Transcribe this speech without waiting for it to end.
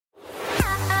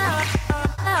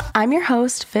I'm your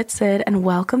host, Sid, and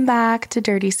welcome back to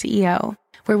Dirty CEO,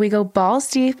 where we go balls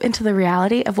deep into the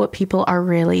reality of what people are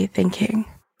really thinking.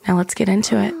 Now let's get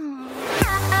into it.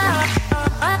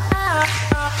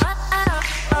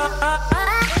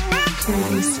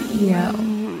 Dirty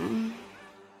CEO.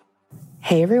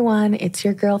 Hey everyone, it's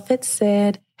your girl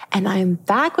Sid, and I'm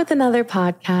back with another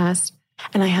podcast,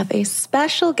 and I have a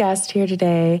special guest here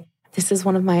today. This is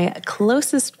one of my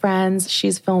closest friends.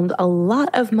 She's filmed a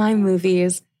lot of my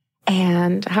movies.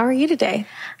 And how are you today?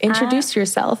 Introduce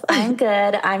yourself. I'm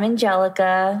good. I'm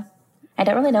Angelica. I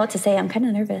don't really know what to say. I'm kind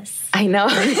of nervous. I know.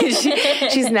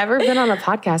 She's never been on a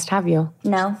podcast, have you?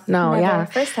 No, never. Yeah.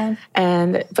 First time.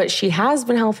 But she has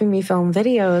been helping me film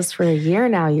videos for a year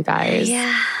now, you guys.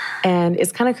 Yeah. And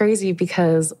it's kind of crazy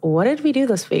because what did we do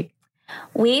this week?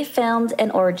 We filmed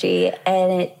an orgy,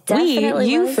 and it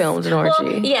definitely You filmed an orgy.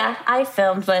 Well, yeah, I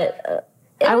filmed, but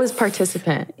I was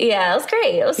participant. Yeah, it was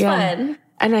great. It was fun.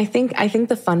 And I think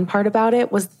the fun part about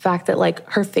it was the fact that like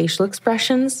her facial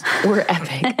expressions were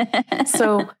epic.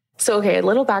 So okay, a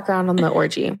little background on the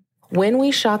orgy. When we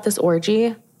shot this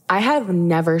orgy, I have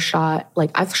never shot,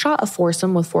 like I've shot a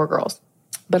foursome with 4 girls,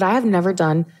 but I have never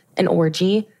done an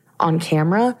orgy on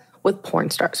camera with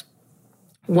porn stars.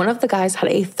 One of the guys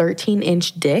had a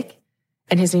 13-inch dick,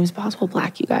 and his name's Boswell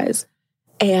Black, you guys.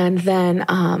 And then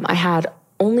I had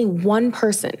only one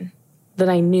person that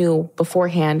I knew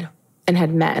beforehand and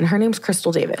had met, and her name's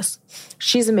Crystal Davis.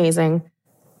 She's amazing,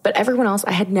 but everyone else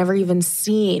I had never even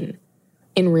seen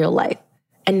in real life.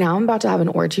 And now I'm about to have an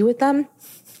orgy with them.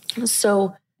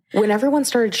 So when everyone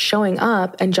started showing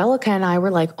up, Angelica and I were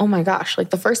like, oh my gosh,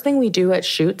 like the first thing we do at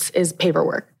shoots is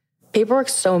paperwork.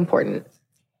 Paperwork's so important.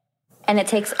 And it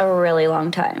takes a really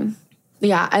long time.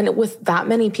 Yeah, and with that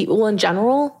many people, well, in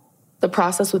general, the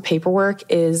process with paperwork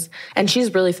is, and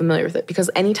she's really familiar with it because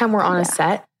anytime we're on a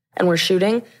set and we're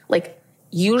shooting, like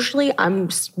usually I'm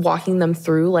walking them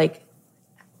through like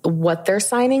what they're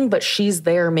signing, but she's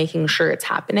there making sure it's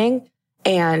happening.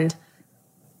 And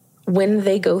when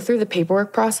they go through the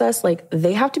paperwork process, like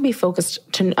they have to be focused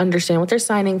to understand what they're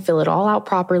signing, fill it all out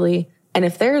properly. And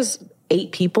if there's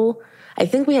 8 people, I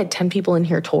think we had 10 people in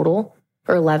here total,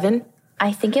 or 11.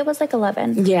 I think it was like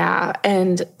 11. Yeah,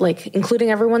 and like including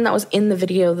everyone that was in the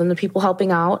video, then the people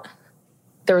helping out,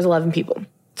 there was 11 people.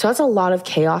 So that's a lot of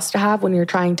chaos to have when you're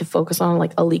trying to focus on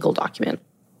like a legal document.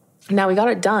 Now we got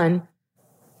it done,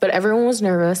 but everyone was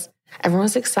nervous, everyone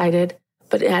was excited,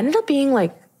 but it ended up being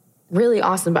like really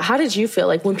awesome. But how did you feel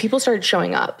like when people started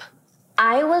showing up?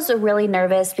 I was really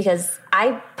nervous because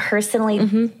I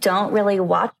personally don't really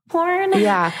watch porn.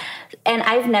 Yeah. And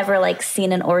I've never like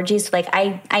seen an orgy. So like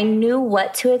I knew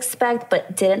what to expect,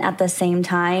 but didn't at the same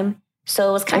time. So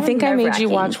it was kind of I think I made you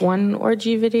watch one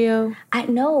orgy video.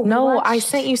 No, I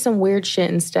sent you some weird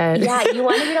shit instead. Yeah, you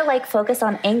wanted me to like focus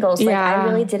on angles. Like I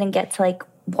really didn't get to like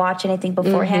watch anything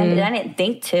beforehand, and I didn't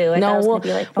think to. I thought it was gonna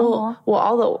be like normal. Well,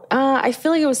 although I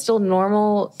feel like it was still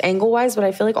normal angle wise, but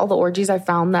I feel like all the orgies I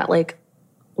found that like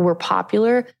were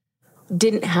popular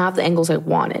didn't have the angles I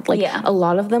wanted. Like a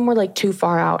lot of them were like too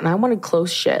far out, and I wanted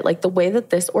close shit. Like the way that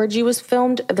this orgy was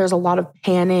filmed, there's a lot of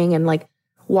panning and like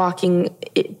walking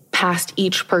past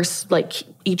each person, like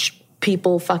each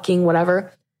people fucking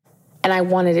whatever. And I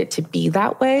wanted it to be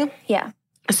that way. Yeah.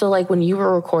 So like when you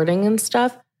were recording and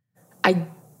stuff, I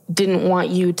didn't want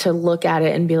you to look at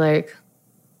it and be like,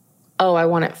 oh, I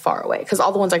want it far away. Because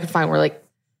all the ones I could find were like,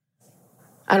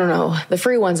 I don't know, the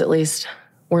free ones at least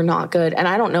were not good. And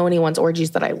I don't know anyone's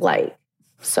orgies that I like.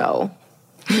 So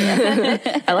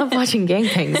I love watching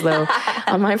gangbangs though.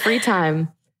 On my free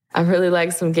time, I really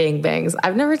like some gangbangs.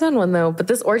 I've never done one though, but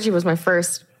this orgy was my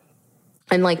first.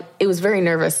 And like, it was very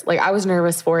nervous. Like I was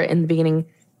nervous for it in the beginning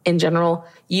in general.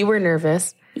 You were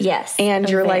nervous. Yes. And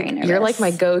you're like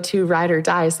my go-to ride or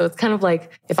die. So it's kind of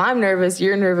like, if I'm nervous,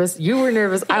 you're nervous, you were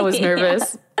nervous, I was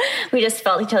nervous. We just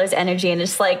felt each other's energy and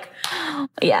just like,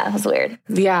 yeah, it was weird.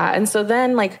 Yeah. And so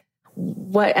then like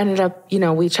what ended up,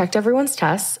 we checked everyone's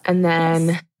tests, and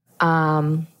then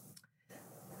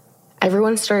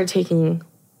everyone started taking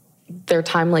their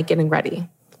time like getting ready.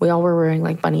 We all were wearing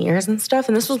like bunny ears and stuff.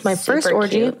 And this was my first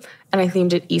orgy, cute. And I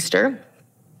themed it Easter.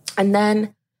 And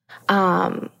then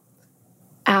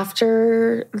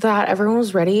after that, everyone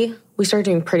was ready. We started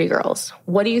doing Pretty Girls.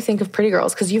 What do you think of Pretty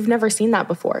Girls? Because you've never seen that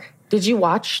before. Did you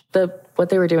watch what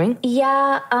they were doing?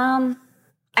 Yeah, I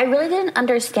really didn't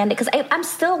understand it because I'm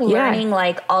still learning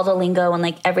like all the lingo and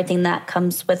like everything that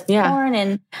comes with porn,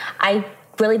 and I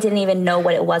really didn't even know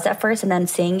what it was at first. And then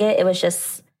seeing it, it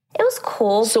was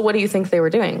cool. So what do you think they were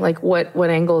doing? Like what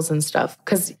angles and stuff?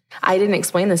 Because I didn't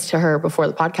explain this to her before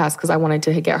the podcast because I wanted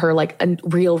to get her like a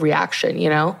real reaction,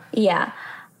 Yeah.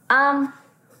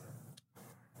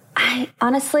 I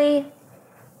honestly,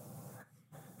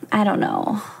 I don't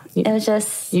know. It was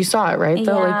just... You saw it, right?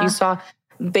 Though, yeah. Like, you saw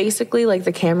basically, like,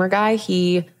 the camera guy,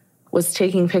 he was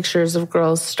taking pictures of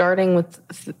girls starting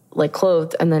with, like,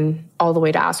 clothed and then all the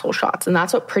way to asshole shots. And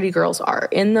that's what pretty girls are.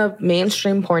 In the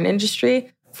mainstream porn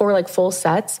industry, for, like, full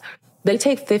sets, they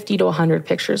take 50 to 100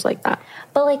 pictures like that.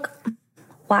 But, like...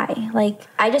 Why? Like,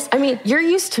 I mean, you're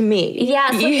used to me.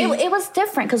 Yeah, so it was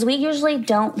different because we usually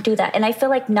don't do that. And I feel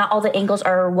like not all the angles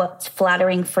are what's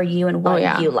flattering for you and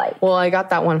what you like. Well, I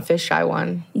got that one fisheye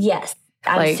one. Yes.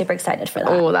 I was super excited for that.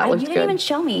 Oh, that looked good. You didn't even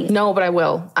show me. No, but I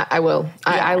will. I will.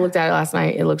 Yeah. I looked at it last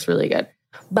night. It looks really good.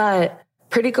 But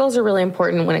pretty girls are really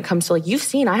important when it comes to, like, you've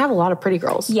seen, I have a lot of pretty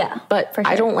girls. Yeah. But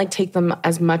I don't, like, take them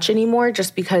as much anymore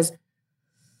just because...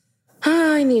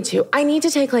 I need to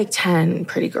take like 10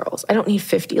 pretty girls. I don't need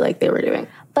 50 like they were doing.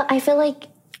 But I feel like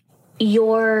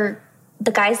the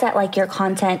guys that like your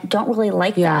content don't really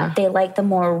like that. They like the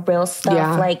more real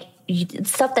stuff, like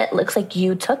stuff that looks like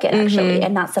you took it actually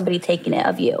and not somebody taking it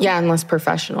of you. Yeah, and less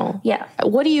professional. Yeah.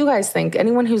 What do you guys think?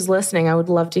 Anyone who's listening, I would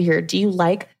love to hear. Do you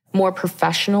like more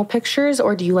professional pictures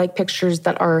or do you like pictures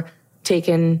that are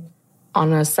taken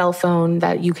on a cell phone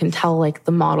that you can tell like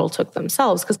the model took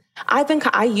themselves? Because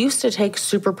I used to take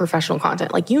super professional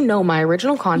content. Like, my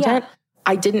original content,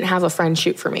 I didn't have a friend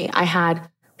shoot for me. I had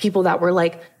people that were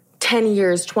like 10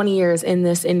 years, 20 years in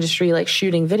this industry, like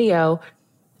shooting video.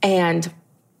 And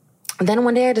then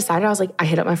one day I decided, I was like, I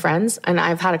hit up my friends and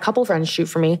I've had a couple friends shoot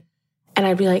for me. And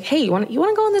I'd be like, hey, you want to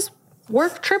go on this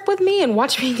work trip with me and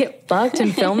watch me get fucked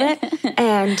and film it?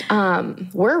 And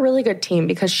we're a really good team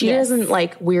because she isn't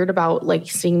like weird about like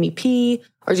seeing me pee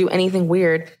or do anything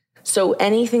weird. So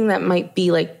anything that might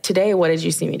be like, today, what did you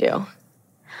see me do?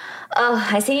 Oh,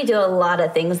 I see you do a lot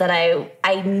of things that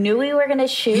I knew we were going to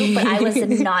shoot, but I was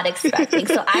not expecting.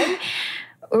 So I'm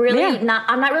really I'm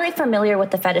not really familiar with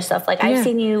the fetish stuff. Like I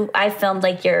filmed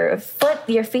like your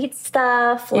feet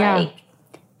stuff, like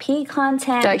pee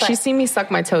content. Like, she's seen me suck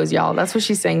my toes, y'all. That's what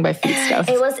she's saying by feet stuff.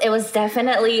 It was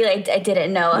definitely, like, I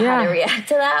didn't know how to react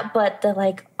to that, but the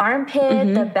like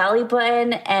armpit, the belly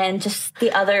button, and just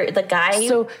the guy.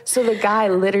 So the guy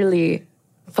literally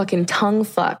fucking tongue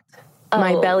fucked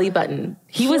my belly button.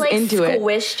 He was like, into it.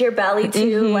 Squished your belly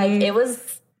too. Like, it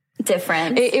was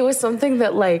different. It was something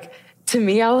that, like, to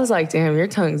me, I was like, damn, your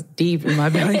tongue's deep in my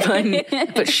belly button.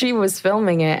 But she was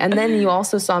filming it. And then you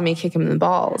also saw me kick him in the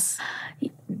balls.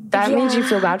 That made you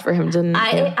feel bad for him, didn't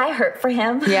it? I hurt for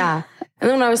him. Yeah. And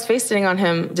then when I was face sitting on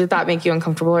him, did that make you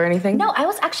uncomfortable or anything? No, I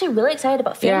was actually really excited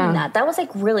about filming that. That was like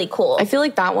really cool. I feel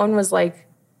like that one was like,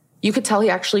 you could tell he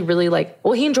actually really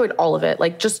he enjoyed all of it.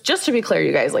 Like, just to be clear,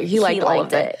 you guys, like, he liked all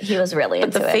of it. He was really into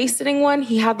it. But the face sitting one,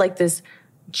 he had like this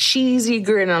cheesy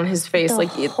grin on his face.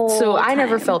 So I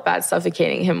never felt bad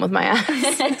suffocating him with my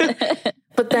ass.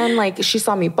 But then, like, she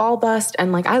saw me ball bust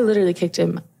and like, I literally kicked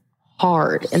him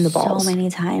hard in the balls. So many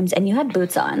times. And you had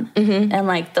boots on. And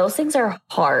like, those things are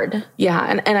hard.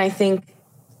 Yeah. And I think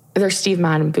they're Steve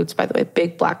Madden boots, by the way,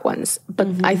 big black ones. But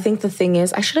I think the thing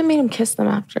is, I should have made him kiss them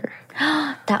after.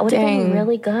 That would have been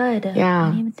really good. Yeah. I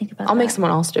didn't even think about I'll make someone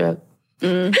else do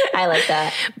it. I like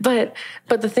that. But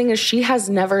the thing is, she has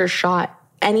never shot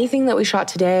anything that we shot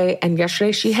today and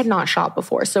yesterday. She had not shot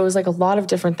before. So it was like a lot of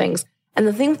different things. And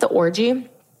the thing with the orgy,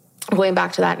 going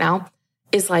back to that now,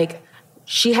 is like,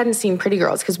 she hadn't seen pretty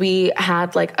girls because we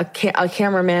had like a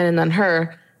cameraman and then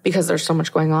her, because there's so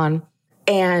much going on.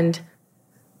 And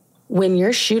when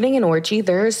you're shooting an orgy,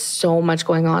 there's so much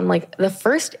going on. Like, the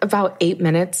first about 8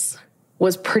 minutes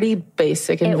was pretty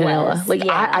basic and vanilla.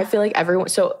 I feel like everyone,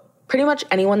 so pretty much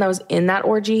anyone that was in that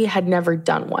orgy had never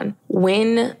done one.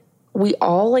 When we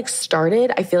all like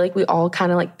started, I feel like we all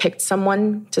kind of like picked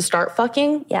someone to start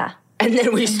fucking. Yeah. And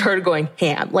then we started going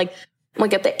ham. Like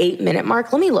at the 8 minute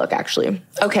mark. Let me look, actually.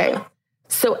 Okay.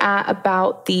 So at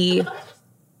about the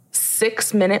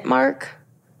 6 minute mark,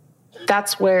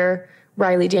 that's where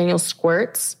Riley Daniels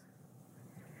squirts.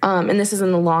 And this is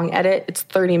in the long edit. It's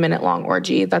 30-minute long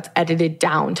orgy that's edited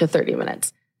down to 30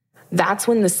 minutes. That's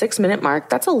when the 6 minute mark,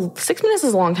 6 minutes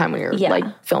is a long time when you're like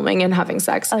filming and having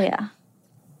sex. Oh yeah.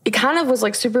 It kind of was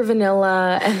like super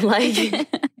vanilla and like,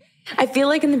 I feel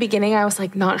like in the beginning I was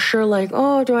like not sure, like,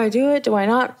 oh, do I do it? Do I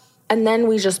not? And then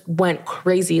we just went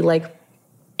crazy. Like,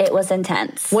 it was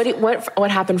intense.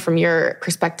 What happened from your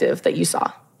perspective that you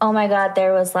saw? Oh my God,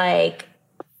 there was like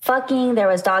fucking, there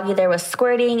was doggy, there was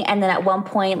squirting, and then at one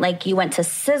point, like, you went to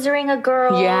scissoring a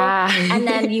girl. Yeah. And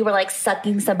then you were like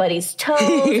sucking somebody's toes,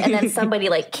 and then somebody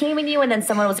like came in you, and then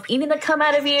someone was eating the cum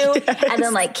out of you, and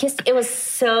then like kissed. It was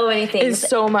so many things. It's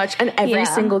so much. And every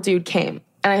single dude came.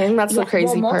 And I think that's the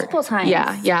crazy part. Multiple times.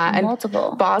 Yeah. And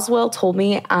multiple. Boswell told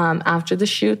me after the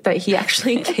shoot that he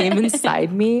actually came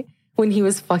inside me when he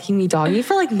was fucking me doggy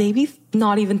for like maybe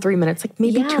not even 3 minutes, like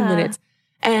maybe 2 minutes.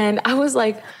 And I was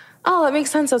like, oh, that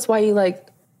makes sense. That's why you like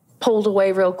pulled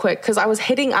away real quick. Cause I was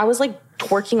like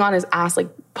twerking on his ass, like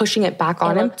pushing it back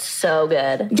on him. Looked so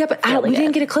good. Yeah, but we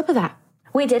didn't get a clip of that.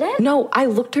 We didn't? No, I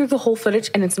looked through the whole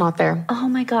footage and it's not there. Oh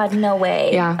my God, no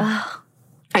way. Yeah. Ugh.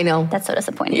 I know. That's so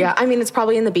disappointing. Yeah, I mean, it's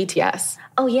probably in the BTS.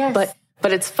 Oh, yes.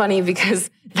 But it's funny because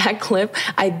that clip,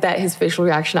 I bet his facial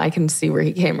reaction, I can see where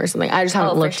he came or something. I just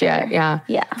haven't looked yet. Yeah.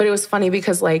 But it was funny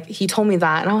because like he told me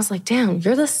that and I was like, damn,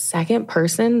 you're the second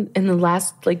person in the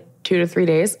last like 2 to 3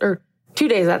 days or 2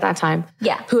 days at that time.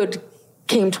 Yeah. Who had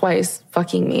came twice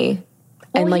fucking me.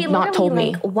 And like not told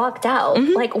me. Like walked out,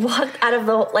 like walked out of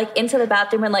the like into the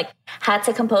bathroom and like had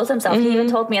to compose himself. He even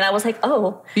told me, and I was like,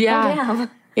 "Oh, yeah,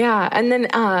 yeah." And then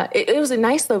it was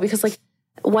nice though because like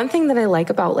one thing that I like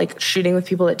about like shooting with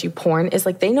people that do porn is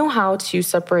like they know how to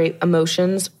separate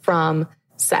emotions from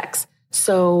sex.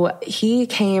 So he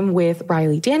came with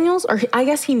Riley Daniels, or I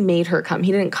guess he made her come.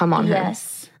 He didn't come on her.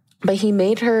 Yes, but he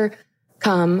made her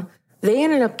come. They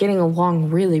ended up getting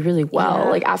along really, really well.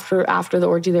 Like after the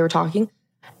orgy, they were talking.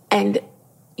 And,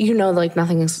 you know, like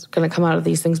nothing is going to come out of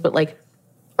these things, but like,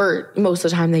 or most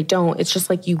of the time they don't. It's just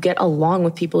like you get along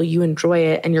with people, you enjoy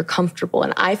it, and you're comfortable.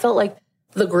 And I felt like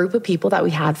the group of people that we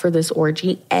had for this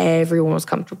orgy, everyone was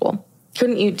comfortable.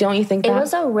 Couldn't you? Don't you think that? It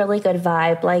was a really good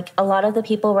vibe. Like a lot of the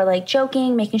people were like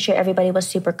joking, making sure everybody was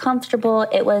super comfortable.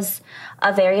 It was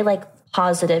a very like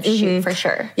positive shoot for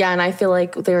sure. Yeah, and I feel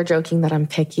like they were joking that I'm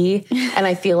picky. And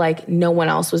I feel like no one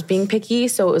else was being picky.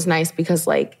 So it was nice because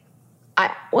like,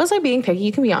 was I being picky?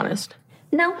 You can be honest.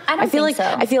 No, I don't think so.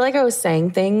 I feel like I was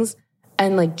saying things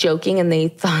and like joking and they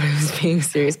thought I was being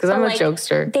serious because I'm like, a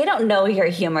jokester. They don't know your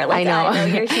humor. Like I know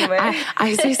your humor.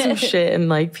 I say some shit and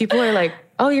like people are like,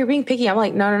 oh, you're being picky. I'm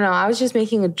like, no. I was just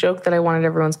making a joke that I wanted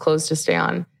everyone's clothes to stay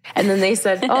on. And then they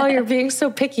said, oh, you're being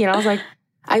so picky. And I was like,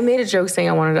 I made a joke saying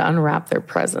I wanted to unwrap their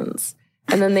presents.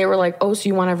 And then they were like, oh, so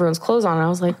you want everyone's clothes on? And I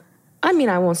was like, I mean,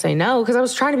 I won't say no because I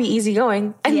was trying to be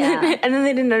easygoing. And then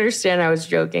they didn't understand I was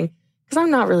joking because I'm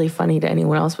not really funny to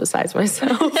anyone else besides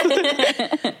myself.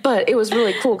 But it was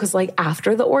really cool because like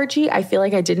after the orgy, I feel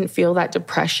like I didn't feel that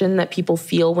depression that people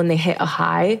feel when they hit a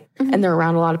high and they're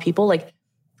around a lot of people. Like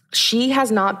she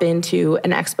has not been to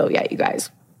an expo yet, you guys.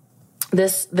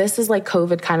 This is like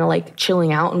COVID kind of like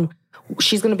chilling out and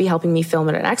she's going to be helping me film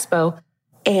at an expo.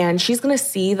 And she's going to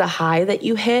see the high that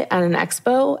you hit at an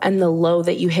expo and the low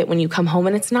that you hit when you come home.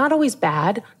 And it's not always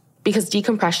bad because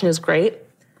decompression is great.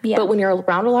 Yeah. But when you're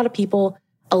around a lot of people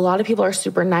are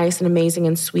super nice and amazing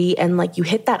and sweet. And like you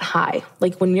hit that high.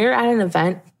 Like when you're at an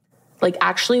event, like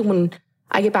actually when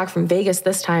I get back from Vegas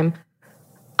this time,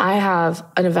 I have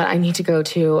an event I need to go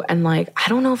to. And like, I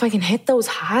don't know if I can hit those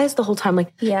highs the whole time.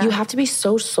 Like you have to be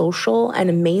so social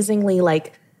and amazingly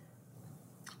like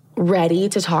ready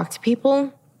to talk to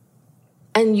people,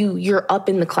 and you're up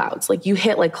in the clouds. Like you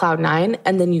hit like cloud 9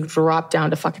 and then you drop down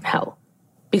to fucking hell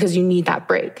because you need that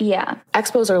break. Yeah.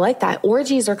 Expos are like that.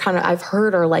 Orgies are kind of, I've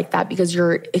heard, are like that because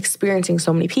you're experiencing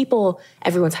so many people,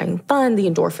 everyone's having fun, the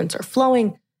endorphins are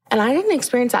flowing. And I didn't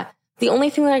experience that. The only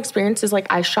thing that I experienced is like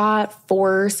I shot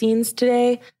 4 scenes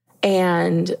today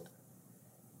and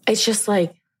it's just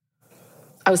like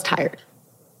I was tired.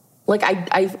 Like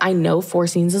I know 4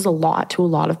 scenes is a lot to a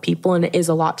lot of people and it is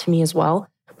a lot to me as well.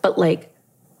 But like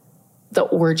the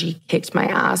orgy kicked my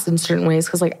ass in certain ways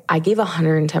because like I gave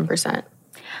 110%.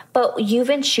 But you've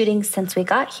been shooting since we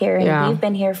got here and we've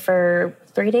been here for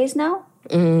 3 days now?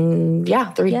 3.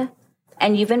 Yeah.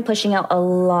 And you've been pushing out a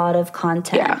lot of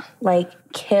content, like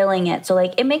killing it. So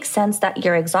like it makes sense that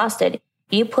you're exhausted.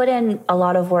 You put in a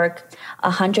lot of work,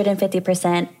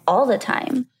 150% all the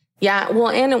time. Yeah, well,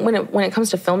 and when it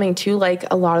comes to filming too, like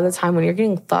a lot of the time when you're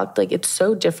getting fucked, like it's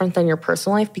so different than your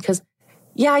personal life because,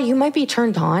 yeah, you might be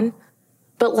turned on,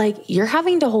 but like you're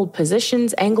having to hold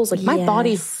positions, angles. Like my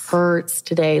body hurts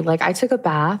today. Like I took a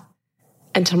bath,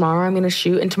 and tomorrow I'm going to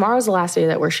shoot, and tomorrow's the last day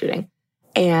that we're shooting,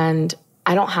 and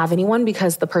I don't have anyone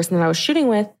because the person that I was shooting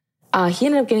with, he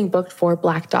ended up getting booked for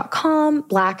Blacked.com.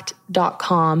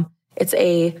 It's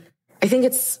I think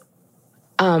it's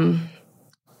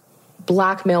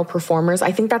Black male performers.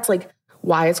 I think that's like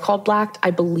why it's called Blacked, I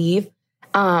believe.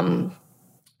 And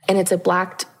it's a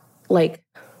Blacked, like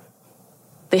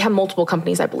they have multiple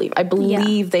companies, I believe. I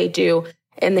believe they do.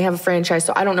 And they have a franchise.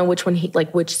 So I don't know which one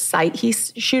which site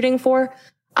he's shooting for.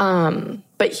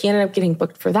 But he ended up getting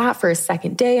booked for that for his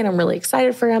second day. And I'm really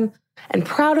excited for him and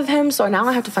proud of him. So now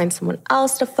I have to find someone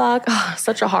else to fuck. Oh,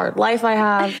 such a hard life I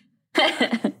have.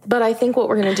 But I think what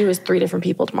we're going to do is 3 different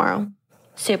people tomorrow.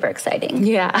 Super exciting.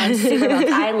 Yeah.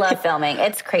 I love filming.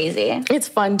 It's crazy. It's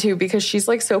fun too because she's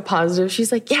like so positive.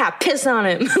 She's like, yeah, piss on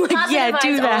him. Like, positive yeah,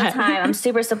 do that. All the time. I'm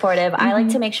super supportive. I like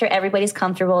to make sure everybody's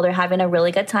comfortable. They're having a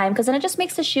really good time because then it just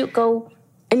makes the shoot go.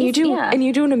 And you do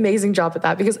an amazing job at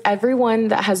that because everyone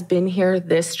that has been here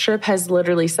this trip has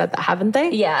literally said that, haven't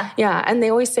they? Yeah. Yeah. And they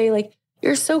always say like,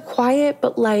 you're so quiet,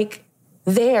 but like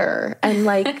there and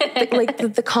like,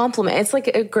 the compliment. It's like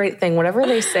a great thing. Whatever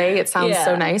they say, it sounds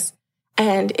so nice.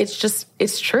 And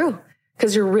it's true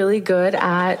because you're really good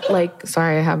at like,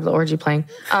 sorry, I have the orgy playing.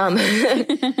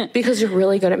 Because you're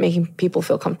really good at making people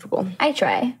feel comfortable. I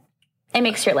try. It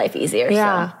makes your life easier.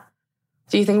 Yeah. So.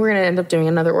 Do you think we're going to end up doing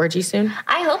another orgy soon?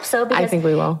 I hope so. Because I think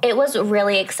we will. It was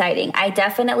really exciting. I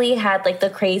definitely had like the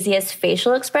craziest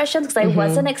facial expressions because I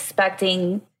wasn't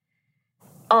expecting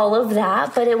all of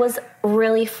that, but it was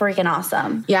really freaking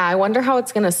awesome. Yeah. I wonder how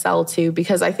it's going to sell too,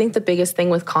 because I think the biggest thing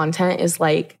with content is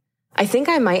like, I think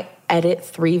I might edit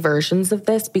 3 versions of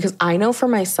this because I know for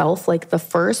myself, like the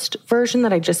first version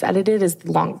that I just edited is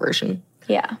the long version.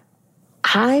 Yeah.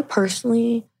 I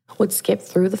personally would skip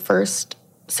through the first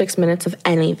 6 minutes of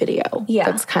any video. Yeah.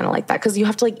 That's kind of like that because you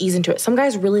have to like ease into it. Some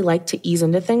guys really like to ease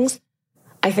into things.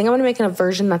 I think I'm going to make a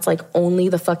version that's like only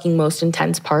the fucking most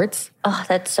intense parts. Oh,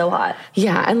 that's so hot.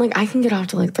 Yeah. And like I can get off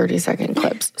to like 30-second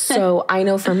clips. So I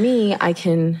know for me, I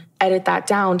can edit that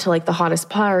down to like the hottest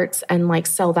parts and like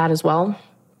sell that as well.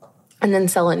 And then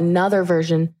sell another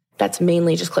version that's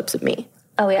mainly just clips of me.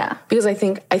 Oh yeah. Because I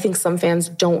think some fans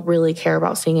don't really care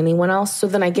about seeing anyone else. So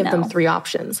then I give them 3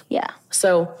 options. Yeah.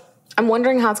 So I'm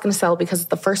wondering how it's going to sell because it's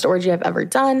the first orgy I've ever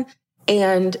done.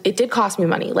 And it did cost me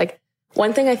money. Like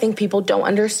one thing I think people don't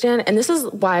understand, and this is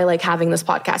why I like having this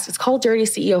podcast, it's called Dirty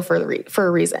CEO for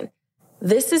a reason.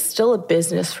 This is still a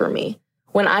business for me.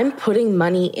 When I'm putting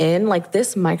money in, like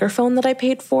this microphone that I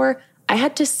paid for, I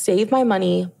had to save my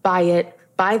money, buy it,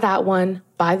 buy that one,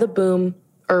 buy the boom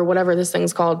or whatever this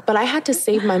thing's called. But I had to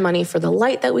save my money for the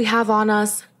light that we have on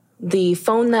us, the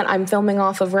phone that I'm filming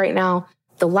off of right now,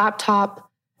 the laptop,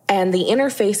 and the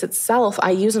interface itself. I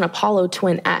use an Apollo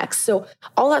Twin X. So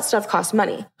all that stuff costs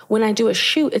money. When I do a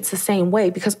shoot, it's the same way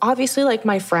because obviously like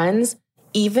my friends,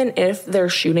 even if they're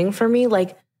shooting for me,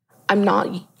 like I'm not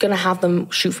going to have them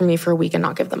shoot for me for a week and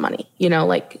not give them money. You know,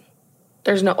 like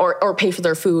there's no, or pay for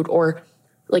their food or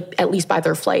like at least buy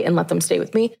their flight and let them stay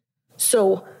with me.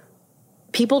 So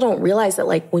people don't realize that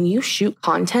like when you shoot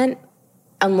content,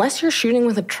 unless you're shooting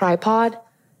with a tripod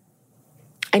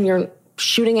and you're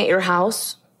shooting at your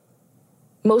house,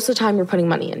 most of the time you're putting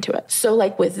money into it. So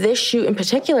like with this shoot in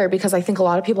particular, because I think a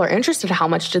lot of people are interested, how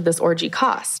much did this orgy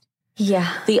cost?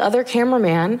 Yeah. The other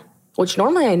cameraman, which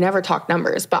normally I never talk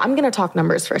numbers, but I'm going to talk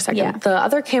numbers for a second. Yeah. The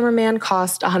other cameraman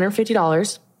cost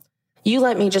 $150. You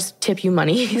let me just tip you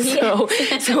money. So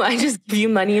I just give you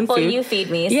money and food. Well, you feed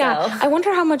me. Yeah. So. I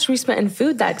wonder how much we spent in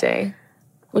food that day.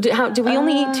 Did we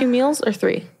only eat 2 meals or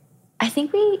 3? I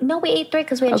think we ate 3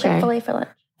 because we had Chick-fil-A for lunch.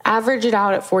 Average it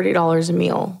out at $40 a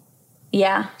meal.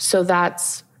 Yeah. So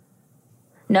that's...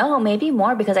 No, maybe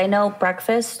more because I know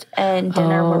breakfast and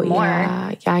dinner were more.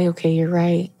 Yeah, okay, you're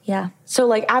right. Yeah. So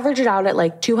like average it out at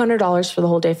like $200 for the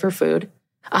whole day for food,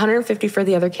 $150 for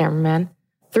the other cameraman,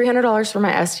 $300 for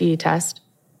my STD test,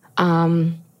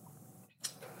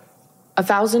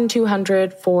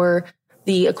 $1,200 for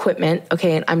the equipment.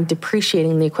 Okay, and I'm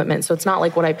depreciating the equipment, so it's not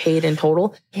like what I paid in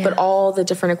total, but all the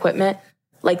different equipment,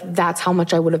 like that's how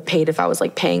much I would have paid if I was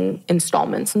like paying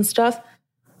installments and stuff.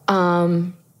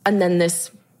 And then this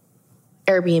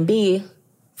Airbnb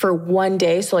for one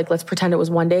day. So like, let's pretend it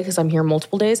was one day because I'm here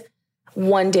multiple days.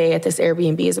 One day at this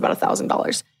Airbnb is about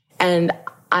 $1,000. And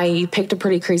I picked a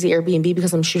pretty crazy Airbnb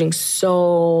because I'm shooting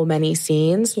so many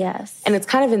scenes. Yes. And it's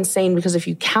kind of insane because if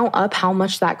you count up how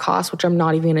much that costs, which I'm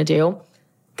not even going to do,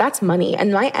 that's money.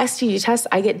 And my STD test,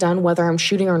 I get done whether I'm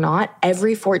shooting or not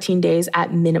every 14 days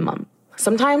at minimum.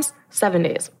 Sometimes 7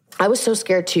 days. I was so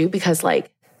scared too because like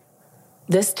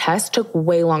this test took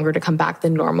way longer to come back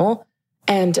than normal.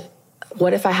 And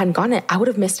what if I hadn't gotten it? I would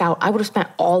have missed out. I would have spent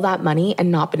all that money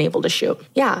and not been able to shoot.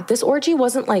 Yeah, this orgy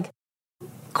wasn't like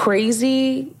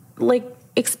crazy, like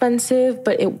expensive,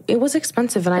 but it was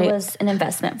expensive. And it was an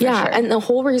investment for sure. And the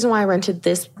whole reason why I rented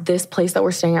this place that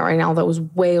we're staying at right now that was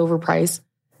way overpriced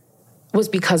was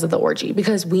because of the orgy.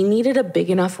 Because we needed a big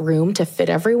enough room to fit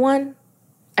everyone.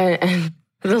 And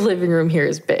the living room here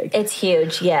is big. It's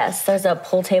huge, yes. There's a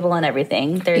pool table and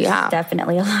everything. There's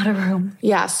definitely a lot of room.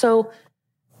 Yeah, so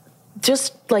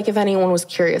just like if anyone was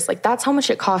curious, like that's how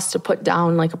much it costs to put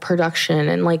down like a production.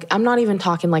 And like, I'm not even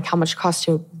talking like how much it costs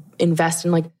to invest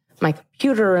in like my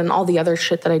computer and all the other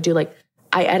shit that I do. Like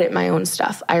I edit my own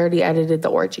stuff. I already edited the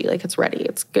orgy. Like, it's ready.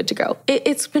 It's good to go.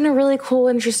 It's been a really cool,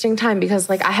 interesting time because,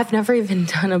 like, I have never even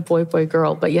done a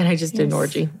boy-boy-girl, but yet I just did an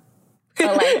orgy.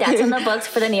 But, like, that's in the books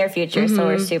for the near future, so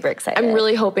we're super excited. I'm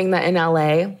really hoping that in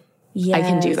LA, I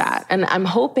can do that. And I'm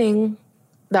hoping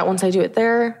that once I do it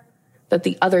there, that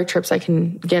the other trips I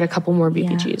can get a couple more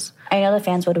BBGs. Yeah. I know the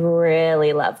fans would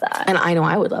really love that. And I know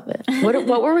I would love it.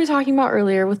 What were we talking about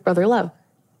earlier with Brother Love?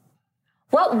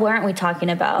 What weren't we talking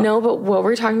about? No, but what were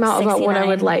we talking about 69. about what I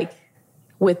would like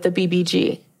with the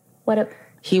BBG?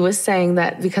 He was saying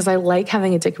that because I like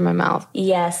having a dick in my mouth.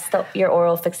 Yes, your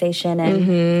oral fixation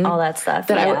and all that stuff.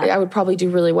 That I would probably do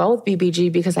really well with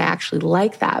BBG because I actually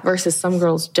like that versus some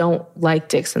girls don't like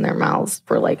dicks in their mouths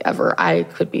for like ever. I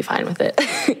could be fine with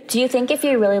it. Do you think if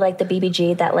you really like the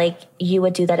BBG that like you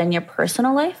would do that in your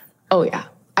personal life? Oh, yeah.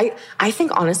 I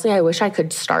think honestly, I wish I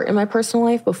could start in my personal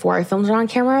life before I filmed it on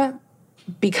camera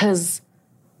because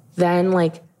then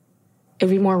like it'd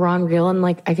be more raw and real and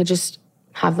like I could just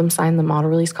have them sign the model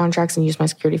release contracts and use my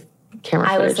security camera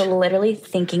footage. I was literally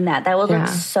thinking that. That would look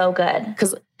so good.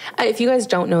 Because if you guys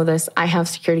don't know this, I have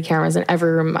security cameras in every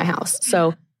room in my house.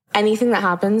 So anything that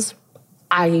happens,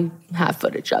 I have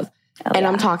footage of. And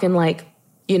I'm talking like,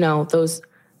 you know, those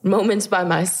moments by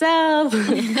myself,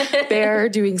 Bear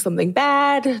doing something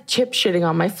bad, Chip shitting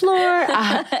on my floor.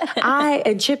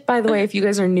 And Chip, by the way, if you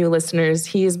guys are new listeners,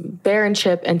 Bear and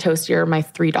Chip and Toasty are my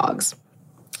 3 dogs.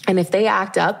 And if they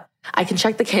act up, I can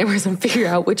check the cameras and figure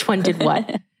out which one did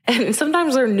what. And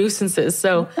sometimes they're nuisances.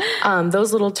 So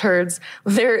those little turds,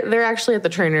 they're actually at the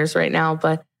trainers right now.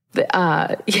 But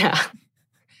yeah.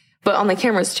 But on the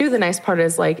cameras too, the nice part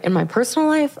is like in my personal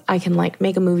life, I can like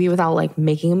make a movie without like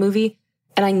making a movie.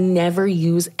 And I never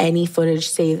use any footage,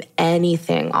 save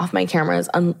anything off my cameras,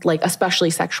 like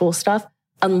especially sexual stuff,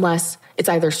 unless it's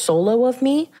either solo of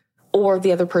me or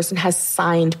the other person has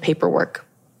signed paperwork.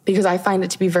 Because I find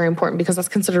it to be very important because that's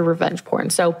considered revenge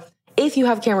porn. So if you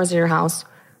have cameras in your house,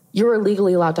 you're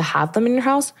legally allowed to have them in your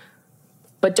house,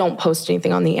 but don't post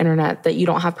anything on the internet that you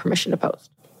don't have permission to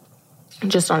post.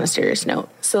 Just on a serious note.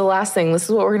 So the last thing, this is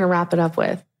what we're going to wrap it up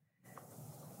with.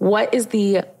 What is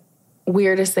the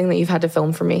weirdest thing that you've had to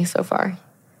film for me so far?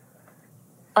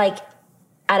 Like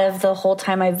out of the whole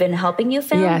time I've been helping you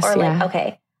film? Yes, or like,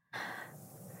 okay.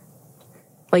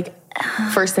 Like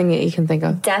first thing that you can think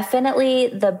of. Definitely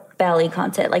the belly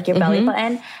content, like your belly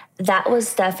button. That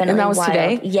was definitely and that was wild.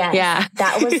 Today? Yes, yeah.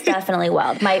 That was definitely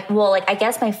wild. I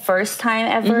guess my first time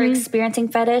ever experiencing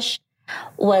fetish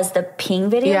was the ping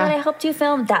video that I helped you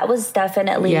film. That was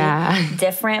definitely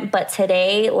different. But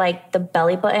today, like the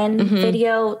belly button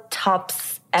video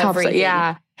tops everything.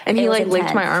 Yeah. And he like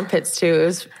licked my armpits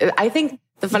too. I think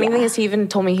the funny thing is he even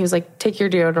told me, he was like, take your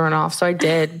deodorant off. So I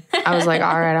did. I was like,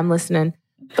 all right, I'm listening.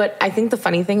 But I think the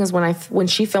funny thing is when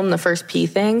she filmed the first pee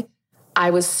thing,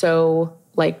 I was so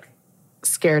like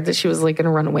scared that she was like going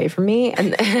to run away from me.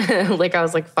 And like, I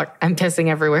was like, fuck, I'm pissing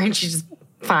everywhere. And she's just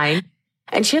fine.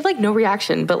 And she had like no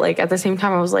reaction. But like at the same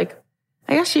time, I was like,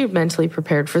 I guess she mentally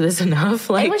prepared for this enough.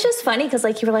 Like, it was just funny because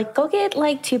like you were like, go get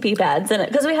like 2 pee pads.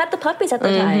 Because we had the puppies at the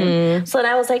time. So then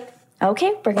I was like,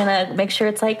 okay, we're going to make sure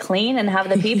it's like clean and have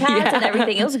the pee pads and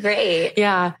everything. It was great.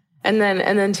 Yeah. And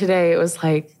then today it was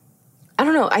like, I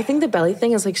don't know. I think the belly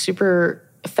thing is like super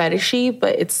fetishy,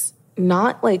 but it's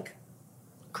not like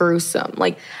gruesome.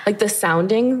 Like the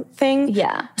sounding thing.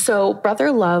 Yeah. So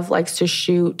Brother Love likes to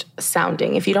shoot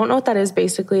sounding. If you don't know what that is,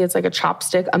 basically it's like a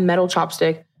chopstick, a metal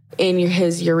chopstick in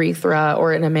his urethra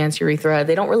or in a man's urethra.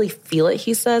 They don't really feel it,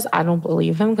 he says. I don't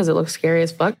believe him because it looks scary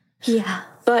as fuck. Yeah.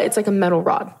 But it's like a metal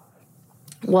rod.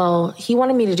 Well, he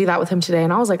wanted me to do that with him today.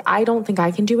 And I was like, I don't think I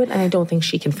can do it. And I don't think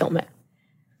she can film it.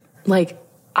 Like,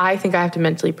 I think I have to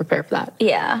mentally prepare for that.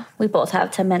 Yeah, we both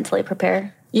have to mentally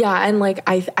prepare. Yeah, and like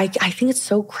I think it's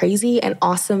so crazy and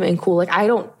awesome and cool. Like I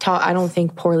don't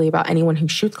think poorly about anyone who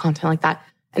shoots content like that,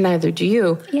 and neither do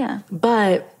you. Yeah.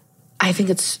 But I think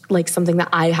it's like something that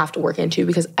I have to work into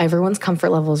because everyone's comfort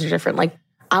levels are different. Like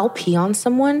I'll pee on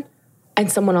someone and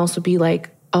someone else will be like,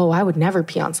 "Oh, I would never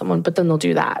pee on someone," but then they'll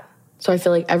do that. So I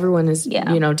feel like everyone is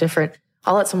different.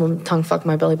 I'll let someone tongue fuck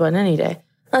my belly button any day.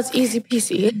 That's easy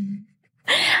peasy.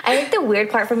 I think the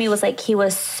weird part for me was like he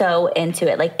was so into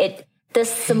it. Like the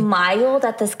smile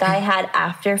that this guy had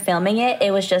after filming it,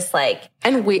 it was just like.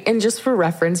 And just for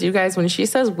reference, you guys, when she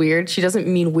says weird, she doesn't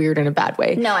mean weird in a bad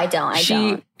way. No, I don't.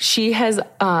 She has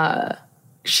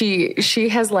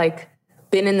like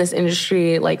been in this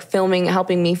industry, like filming,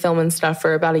 helping me film and stuff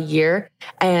for about a year.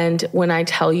 And when I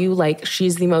tell you, like,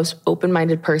 she's the most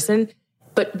open-minded person,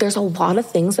 but there's a lot of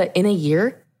things that in a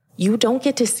year you don't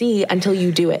get to see until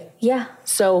you do it. Yeah.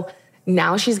 So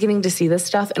now she's getting to see this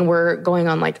stuff, and we're going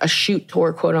on like a shoot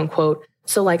tour, quote unquote.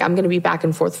 So like I'm going to be back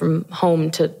and forth from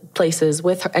home to places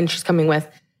with her, and she's coming with.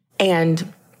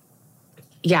 And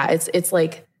yeah, it's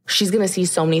like she's going to see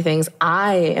so many things.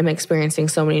 I am experiencing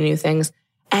so many new things.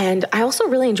 And I also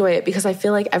really enjoy it because I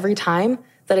feel like every time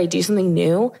that I do something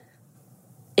new,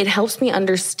 it helps me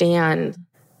understand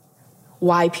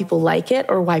why people like it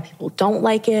or why people don't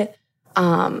like it.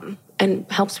 And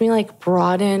helps me like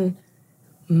broaden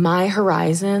my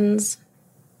horizons.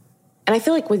 And I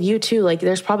feel like with you too, like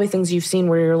there's probably things you've seen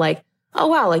where you're like, oh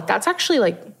wow, like that's actually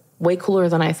like way cooler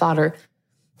than I thought, or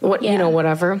what, you know,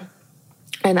 whatever.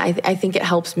 And I think it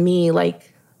helps me,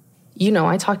 like, you know,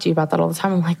 I talk to you about that all the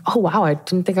time. I'm like, oh wow, I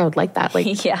didn't think I would like that. Like,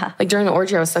 like during the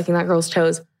orgy, I was sucking that girl's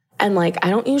toes. And like, I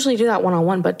don't usually do that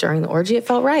one-on-one, but during the orgy, it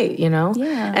felt right, you know?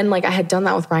 Yeah. And like I had done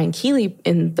that with Ryan Keeley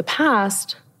in the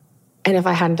past. And if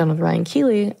I hadn't done it with Ryan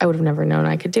Keeley, I would have never known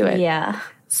I could do it. Yeah.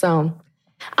 So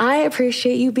I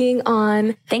appreciate you being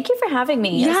on. Thank you for having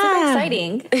me. Yeah. It's super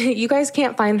exciting. You guys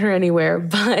can't find her anywhere,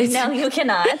 but no, you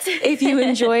cannot. If you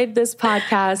enjoyed this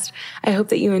podcast, I hope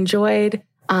that you enjoyed.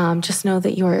 Just know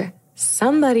that you're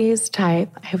somebody's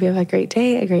type. I hope you have a great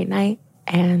day, a great night,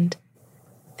 and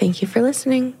thank you for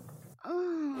listening.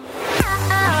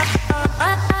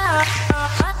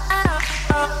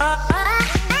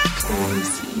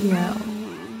 CEO.